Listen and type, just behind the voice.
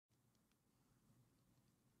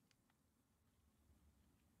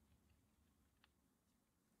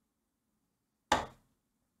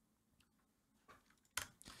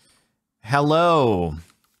Hello,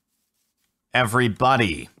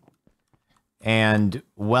 everybody, and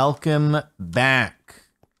welcome back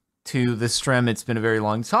to the stream. It's been a very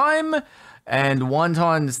long time, and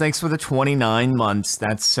Wontons, thanks for the 29 months.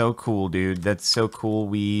 That's so cool, dude. That's so cool.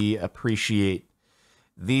 We appreciate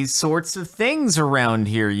these sorts of things around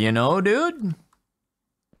here, you know, dude?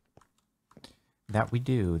 That we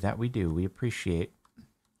do. We appreciate.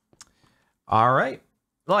 All right.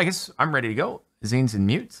 Well, I guess I'm ready to go. Zane's in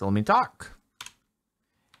mute, so let me talk.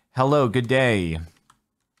 Hello, good day.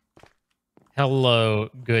 Hello,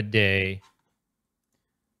 good day.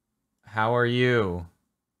 How are you?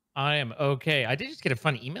 I am okay. I did just get a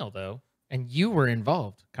fun email, though, and you were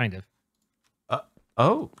involved, kind of.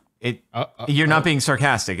 You're not being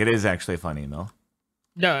sarcastic. It is actually a fun email.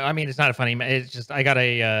 No, I mean, it's not a funny email. It's just I got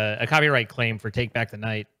a copyright claim for Take Back the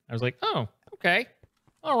Night. I was like, oh, okay.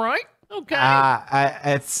 All right. Okay.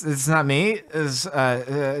 It's not me. It's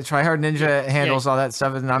Tryhard Ninja handles all that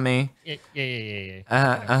stuff. It's not me.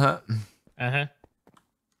 Yeah. Uh-huh.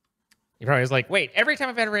 He probably was like, wait, every time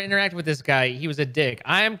I've ever interacted with this guy, he was a dick.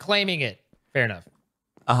 I am claiming it. Fair enough.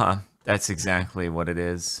 That's exactly what it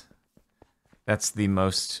is. That's the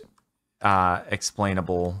most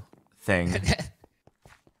explainable thing.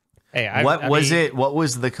 Hey, what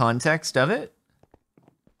was the context of it?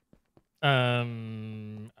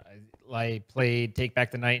 I played Take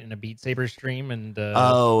Back the Night in a Beat Saber stream, and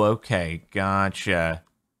oh, okay, gotcha.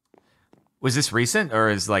 Was this recent, or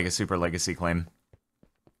is like a super legacy claim?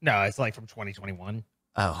 No, it's like from 2021.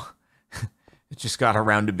 Oh, it just got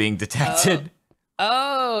around to being detected.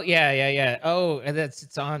 Oh, yeah. Oh, and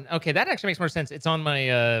it's on. Okay, that actually makes more sense. It's on my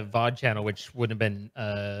VOD channel, which would have been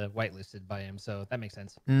whitelisted by him, so that makes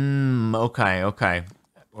sense. Okay.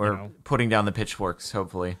 We're putting down the pitchforks,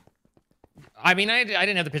 hopefully. I mean, I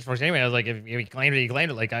didn't have the pitchforks anyway. I was like, if he claimed it, he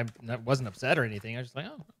claimed it. Like, I wasn't upset or anything. I was just like,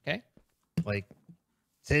 oh, okay. Like,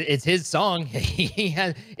 it's his song.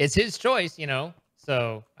 It's his choice, you know?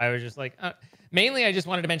 So I was just like, mainly I just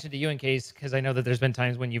wanted to mention to you in case, because I know that there's been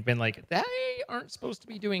times when you've been like, they aren't supposed to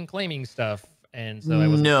be doing claiming stuff. And so I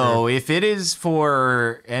wasn't sure. If it is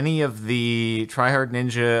for any of the Tryhard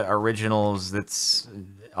Ninja originals, that's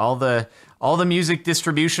all the music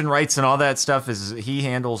distribution rights and all that stuff he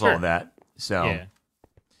handles all that. So,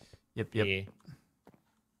 yeah.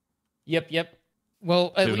 Yep.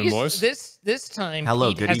 Well, at least this time,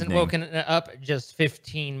 Pete hasn't woken up just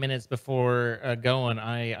 15 minutes before going.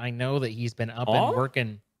 I know that he's been up and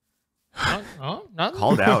working. Nothing.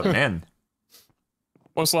 Called out, man.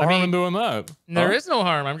 What's the harm in doing that? There is no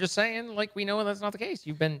harm. I'm just saying, like, we know that's not the case.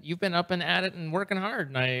 You've been up and at it and working hard,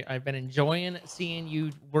 and I've been enjoying seeing you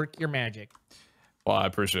work your magic. Well, I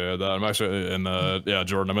appreciate that. I'm actually in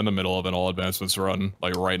Jordan, I'm in the middle of an all advancements run.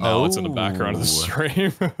 Like right now, it's in the background of the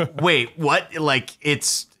stream. Wait, what? Like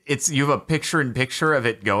it's you have a picture-in-picture of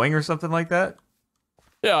it going or something like that?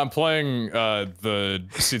 Yeah, I'm playing the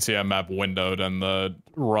CTM map windowed, and the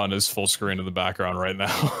run is full screen in the background right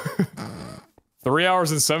now. 3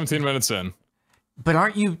 hours and 17 minutes in. But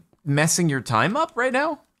aren't you messing your time up right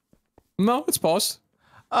now? No, it's paused.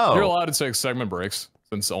 Oh. You're allowed to take segment breaks,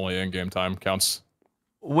 since only in-game time counts.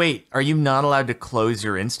 Wait, are you not allowed to close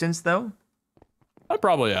your instance, though? I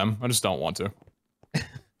probably am. I just don't want to.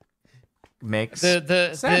 Makes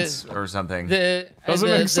sense or something. Doesn't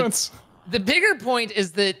make sense. The bigger point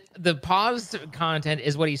is that the paused content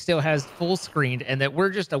is what he still has full screened, and that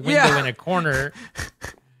we're just a window in a corner.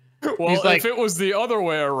 Well, if it was the other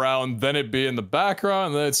way around, then it'd be in the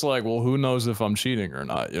background, and then it's like, well, who knows if I'm cheating or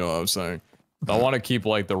not? You know what I'm saying? I want to keep,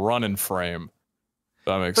 like, the run-in frame.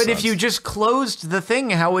 That makes sense. But if you just closed the thing,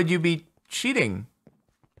 how would you be cheating?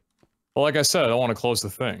 Well, like I said, I don't want to close the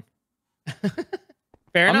thing.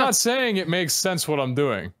 Fair enough. I'm not saying it makes sense what I'm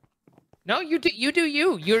doing. No, you do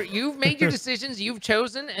you. You've made your decisions, you've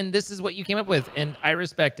chosen, and this is what you came up with, and I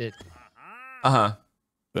respect it. Uh-huh.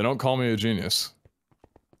 They don't call me a genius.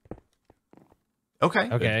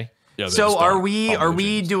 Okay. Yeah, so are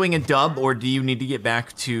we doing a dub, or do you need to get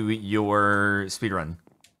back to your speedrun?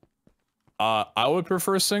 I would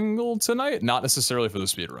prefer single tonight, not necessarily for the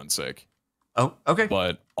speedrun's sake. Oh, okay.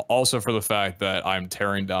 But also for the fact that I'm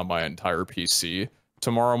tearing down my entire PC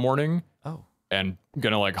tomorrow morning. Oh. And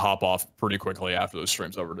gonna like hop off pretty quickly after the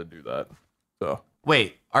stream's over to do that. So.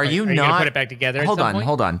 Wait, are you not gonna put it back together? Hold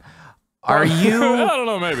on. Are you? I don't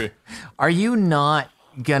know. Maybe. Are you not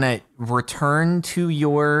gonna return to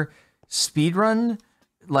your speedrun?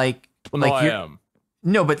 Like, well, no, I am.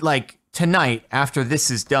 No, but like tonight after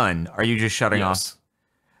this is done, are you just shutting off?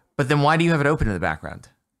 But then why do you have it open in the background?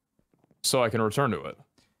 So I can return to it.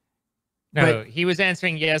 No, he was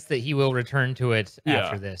answering yes that he will return to it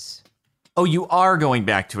after this. Oh, you are going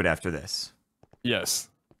back to it after this. Yes.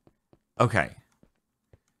 Okay.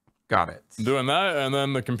 Got it. I'm doing that, and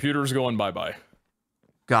then the computer's going bye-bye.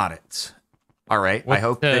 Got it. All right. I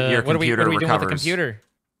hope that your computer what are we recovers. doing with the computer?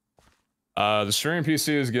 The streaming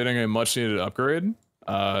PC is getting a much-needed upgrade.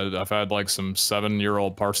 I've had like some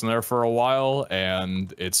 7-year-old parts in there for a while,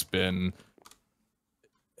 and it's been...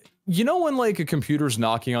 You know when like a computer's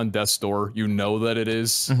knocking on death's door, you know that it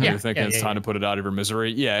is, Mm-hmm. you're thinking it's time to put it out of your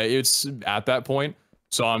misery? Yeah, it's at that point,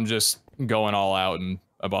 so I'm just going all out, and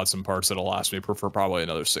I bought some parts that'll last me for probably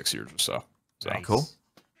another 6 years or so. Nice. Cool.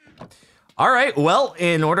 All right, well,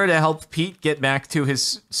 in order to help Pete get back to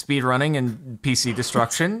his speedrunning and PC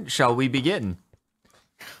destruction, shall we begin?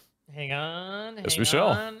 Hang on. Yes, we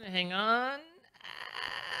shall. Hang on.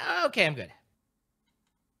 Okay, I'm good.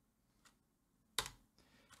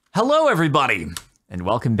 Hello, everybody, and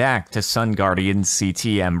welcome back to Sun Guardian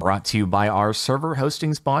CTM, brought to you by our server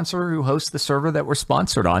hosting sponsor who hosts the server that we're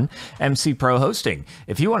sponsored on, MC Pro Hosting.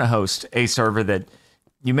 If you want to host a server that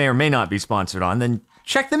you may or may not be sponsored on, then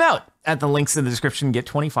check them out at the links in the description. Get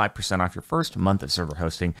 25% off your first month of server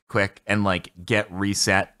hosting quick and like get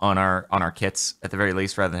reset on our kits at the very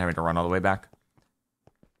least, rather than having to run all the way back.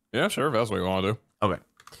 Yeah, sure, if that's what you want to do. Okay.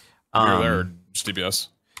 You're there, just TBS.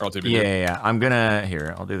 Yeah. I'm gonna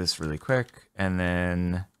I'll do this really quick, and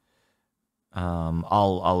then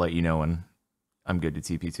I'll let you know when I'm good to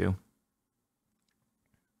TP2.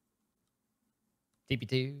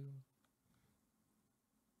 TP2.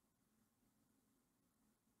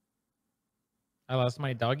 I lost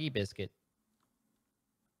my doggy biscuit.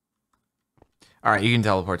 All right, you can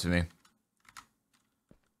teleport to me.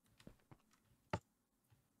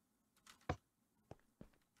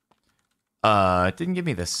 It didn't give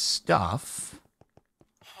me the stuff.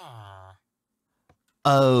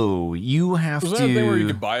 Oh, you have Was to... there a thing where you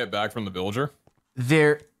could buy it back from the villager?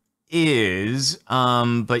 There is,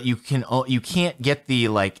 but you can't get the,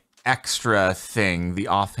 like, extra thing, the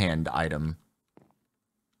offhand item.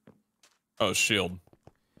 Oh, shield.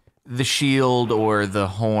 The shield or the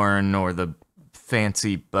horn or the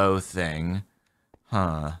fancy bow thing.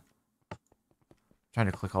 Huh. Trying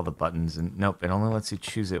to click all the buttons, and nope, it only lets you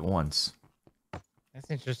choose it once. That's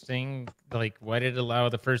interesting. Like, why did it allow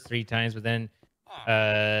the first 3 times, but then,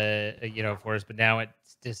 for us, but now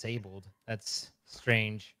it's disabled. That's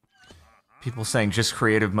strange. People saying just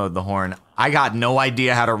creative mode the horn. I got no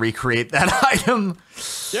idea how to recreate that item.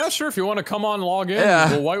 Yeah, sure. If you want to come on, log in,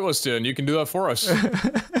 we'll whitelist you, and you can do that for us.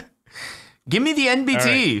 Give me the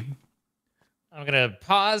NBT. Right. I'm gonna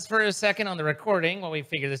pause for a second on the recording while we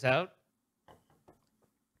figure this out.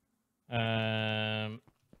 Let's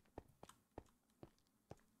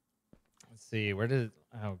see. Where did?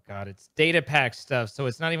 Oh God, it's data pack stuff. So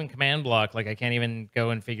it's not even command block. Like I can't even go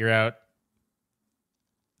and figure out.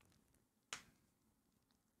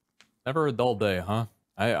 Never a dull day, huh?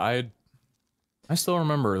 I still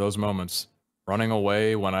remember those moments. Running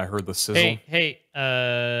away when I heard the sizzle. Hey,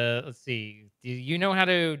 let's see. Do you know how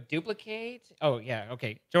to duplicate? Oh, yeah,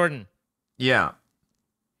 okay. Jordan. Yeah.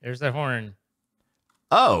 There's the horn.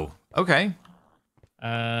 Oh, okay.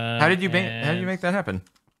 How did you make that happen?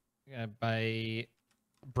 By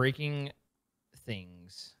breaking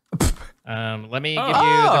things. Let me give you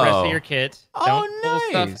the rest of your kit. Don't pull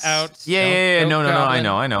stuff out. Yeah. No,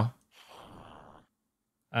 I know.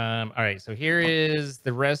 All right, so here is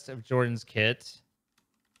the rest of Jordan's kit.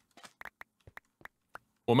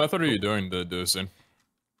 What method are you doing to do this in?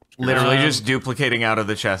 Literally just duplicating out of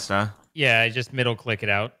the chest, huh? Yeah, I just middle click it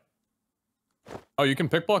out. Oh, you can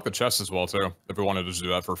pick block the chest as well too, if we wanted to just do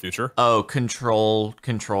that for future. Oh, control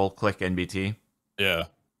click NBT. Yeah.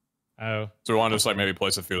 Oh. So we want to just like maybe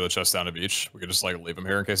place a few of the chests down to beach. We could just like leave them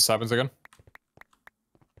here in case this happens again.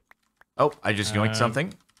 Oh, I just yoinked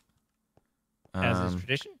something. As is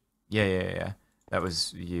tradition? Yeah. That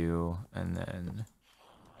was you, and then...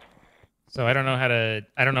 So I don't know how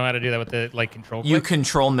to do that with the like control click. You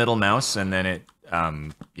control middle mouse, and then it,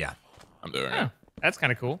 yeah. I'm doing it. That's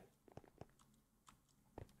kind of cool.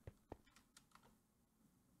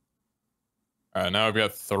 Alright, now we've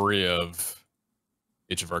got 3 of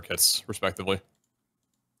each of our kits, respectively.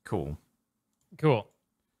 Cool.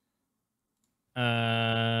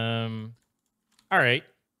 Alright.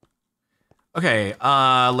 Okay,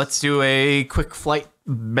 let's do a quick flight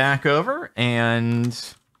back over,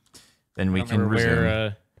 and then we can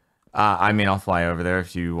resume. I mean, I'll fly over there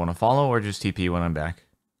if you want to follow, or just TP when I'm back.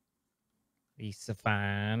 It's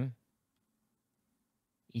fine.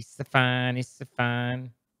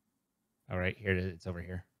 All right, here it is. It's over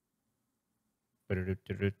here.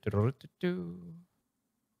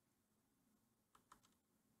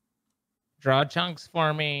 Draw chunks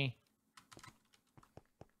for me.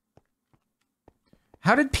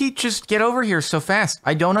 How did Pete just get over here so fast?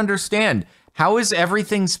 I don't understand. How is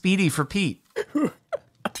everything speedy for Pete?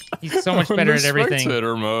 He's so much better at everything.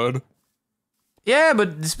 Spectator mode. Yeah,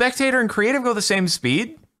 but the spectator and creative go the same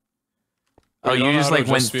speed. Oh, you you don't just know how like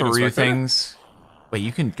to went adjust speed in through Spectator? things. Wait,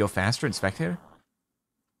 you can go faster in spectator?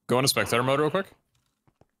 Go into spectator mode real quick,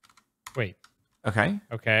 Wait. Okay.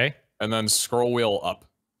 Okay. and then scroll wheel up.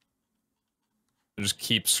 And just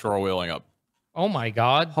keep scroll wheeling up. Oh my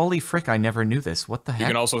god. Holy frick, I never knew this. What the You heck?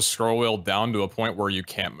 can also scroll wheel down to a point where you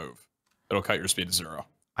can't move. It'll cut your speed to 0.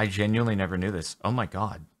 I genuinely never knew this. Oh my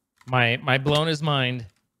god. My blown his mind.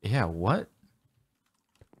 Yeah, what?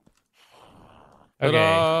 Okay.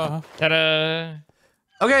 Ta-da! Ta-da.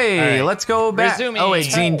 Okay, All right. let's go back. Resuming. Oh wait,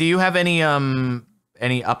 Zine, do you have any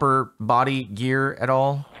upper body gear at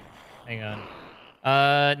all? Hang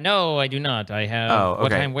on. No, I do not. I have Oh,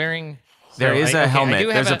 what okay. I'm wearing. There is a I helmet. do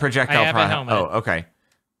have There's a projectile. I have a helmet. Oh, okay.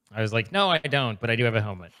 I was like, no, I don't, but I do have a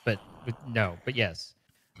helmet. But no, but yes.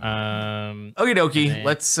 Okie dokie.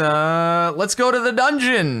 then- Let's go to the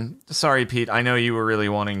dungeon. Sorry, Pete. I know you were really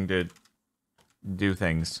wanting to do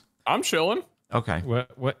things. I'm chilling. Okay.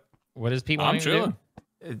 What is Pete I'm wanting to do? chilling.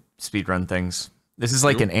 Speedrun things. This is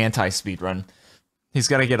like an anti-speedrun. He's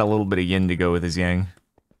got to get a little bit of yin to go with his yang.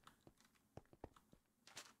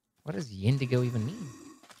 What does Yindigo even mean?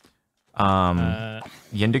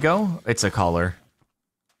 Yindigo? It's a color.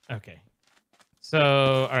 Okay.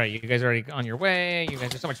 So, all right, you guys are already on your way. You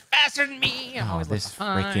guys are so much faster than me. I'm Oh, always this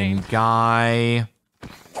left freaking behind. guy.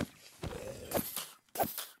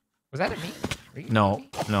 Was that at me? Were you No,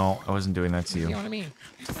 at me? no, I wasn't doing that to You you. know what I mean?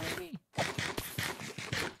 You know what I mean?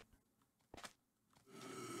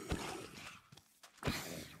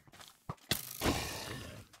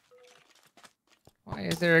 Why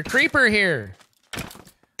is there a creeper here?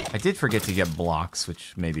 I did forget to get blocks,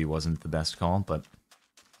 which maybe wasn't the best call, but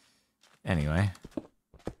anyway.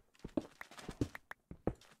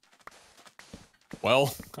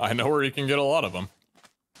 Well, I know where you can get a lot of them.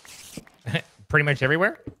 Pretty much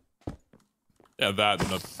everywhere? Yeah, that and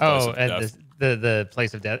the place Oh, of at death. the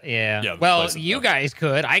place of death. Yeah. Yeah, the Well, place of you death. guys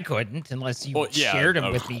could. I couldn't unless you Well, yeah, shared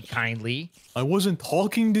them with me kindly. I wasn't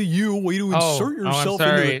talking to you. Way to Oh, insert I'm yourself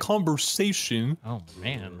into sorry. the conversation. Oh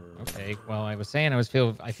man. Okay. Well, I was saying I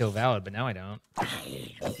feel valid, but now I don't. I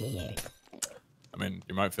mean,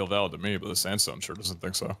 you might feel valid to me, but the sandstone sure doesn't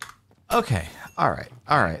think so. Okay. All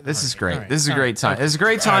right. This is great. all right, This is a all great right, time. okay, This is a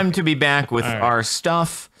great time okay. to be back with All right. our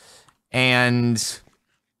stuff. And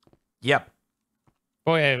yep.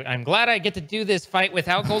 Boy, I'm glad I get to do this fight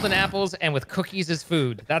without golden apples and with cookies as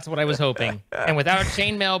food. That's what I was hoping. And without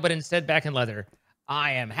chainmail, but instead back in leather.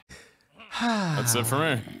 I am That's it for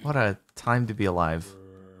me. What a time to be alive.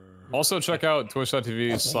 Also, check out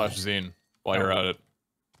twitch.tv/zine while you're at it.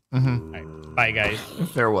 Mm-hmm. Bye, guys.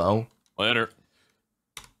 Farewell. Later.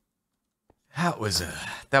 That was a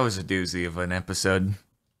doozy of an episode.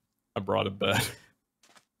 I brought it back.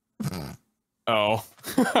 Oh,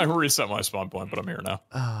 I reset my spawn point, but I'm here now.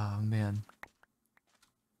 Oh man.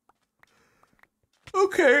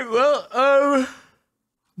 Okay, well,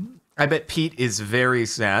 I bet Pete is very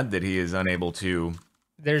sad that he is unable to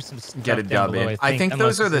There's some stuff get a down dub below, in. I think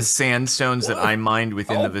those are the unless sandstones that I mined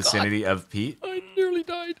within Oh, the God. vicinity of Pete. I nearly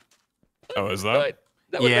died. Oh, is that?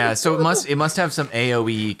 That would've Yeah, been so horrible. it must have some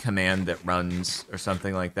AoE command that runs or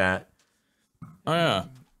something like that. Oh, yeah.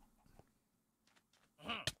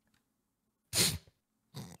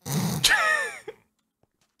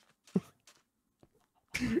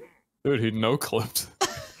 Dude, he no-clipped.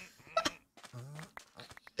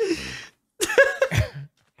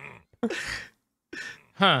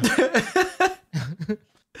 Huh.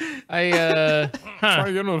 I Trying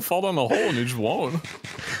to get him to fall down the hole and he just won't.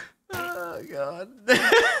 Oh god.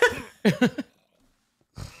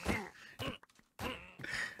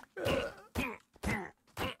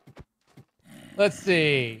 Let's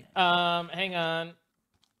see. Hang on.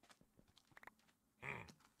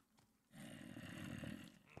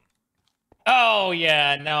 Oh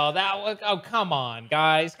yeah, no, that was. Oh come on,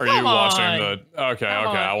 guys. Are Come you watching on. the? Okay, Come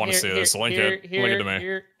okay. on. I want to see Here, this. Link here, it. Link it to me.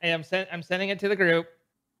 Here. Hey, I'm sending it to the group.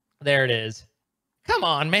 There it is. Come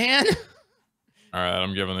on, man. All right,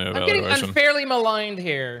 I'm giving the I'm getting evaluation. unfairly maligned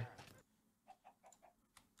here.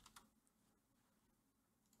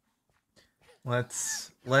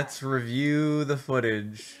 Let's review the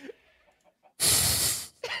footage.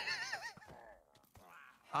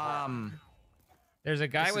 There's a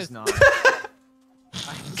guy This with. is not.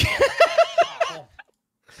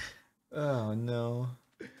 Oh no.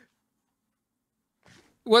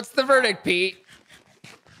 What's the verdict, Pete?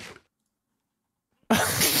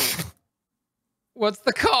 What's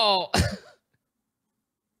the call?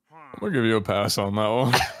 I'm gonna give you a pass on that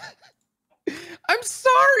one. I'm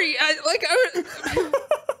sorry.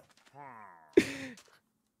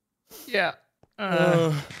 Yeah.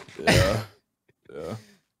 Yeah.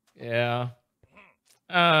 Yeah.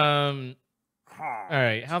 All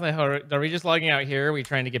right. How the hell are we just logging out here? Are we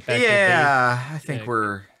trying to get back to the base? Yeah, I think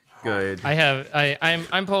we're good.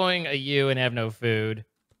 I'm pulling a U and have no food.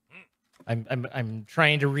 I'm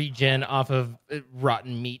trying to regen off of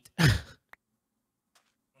rotten meat.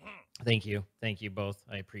 Thank you both.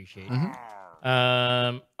 I appreciate it.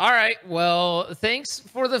 All right. Well, thanks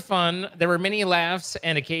for the fun. There were many laughs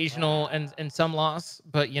and occasional and some loss,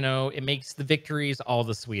 but you know, it makes the victories all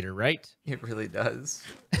the sweeter, right? It really does.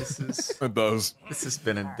 This is It does. this has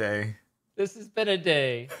been a day. This has been a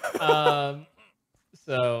day.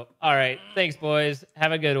 So, all right. Thanks, boys.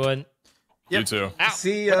 Have a good one. You too. Ow.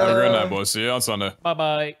 See ya. Have a great night, boys. See you on Sunday.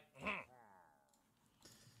 Bye-bye.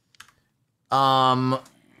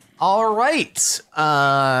 All right.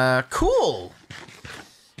 Cool.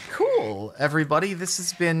 Everybody, this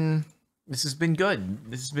has been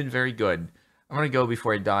good. This has been very good. I'm gonna go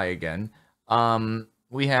before I die again.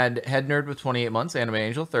 We had Head Nerd with 28 months, Anime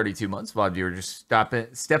Angel 32 months, VOD viewer just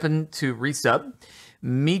stepping to resub.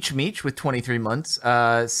 Meech with 23 months,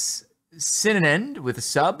 Sinanend with a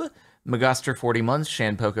sub, Magaster 40 months,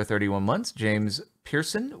 Shanpoko 31 months, James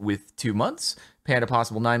Pearson with 2 months, Panda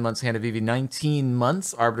Possible 9 months, Hannah Vivi 19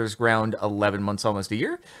 months, Arbiter's Ground 11 months, almost a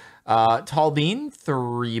year. Tall Bean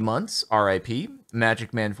 3 months, RIP.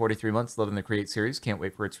 Magic Man 43 months, loving the Create series, can't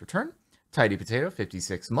wait for its return. Tidy Potato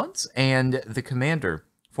 56 months, and The Commander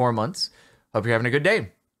 4 months. Hope you're having a good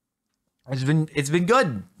day. It's been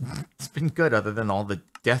good. It's been good, other than all the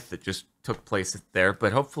death that just took place there.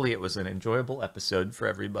 But hopefully, it was an enjoyable episode for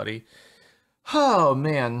everybody. Oh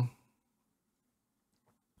man.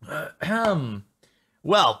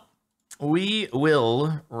 Well, we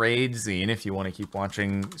will raid Zine if you want to keep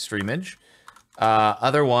watching Streamage.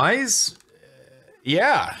 Otherwise,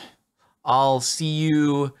 yeah, I'll see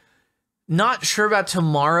you. Not sure about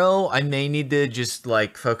tomorrow. I may need to just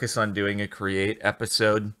like focus on doing a Create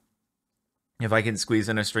episode. If I can squeeze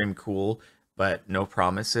in a stream, cool, but no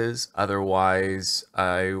promises. Otherwise,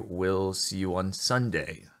 I will see you on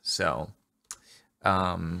Sunday. So,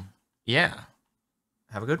 yeah,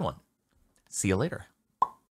 have a good one. See you later.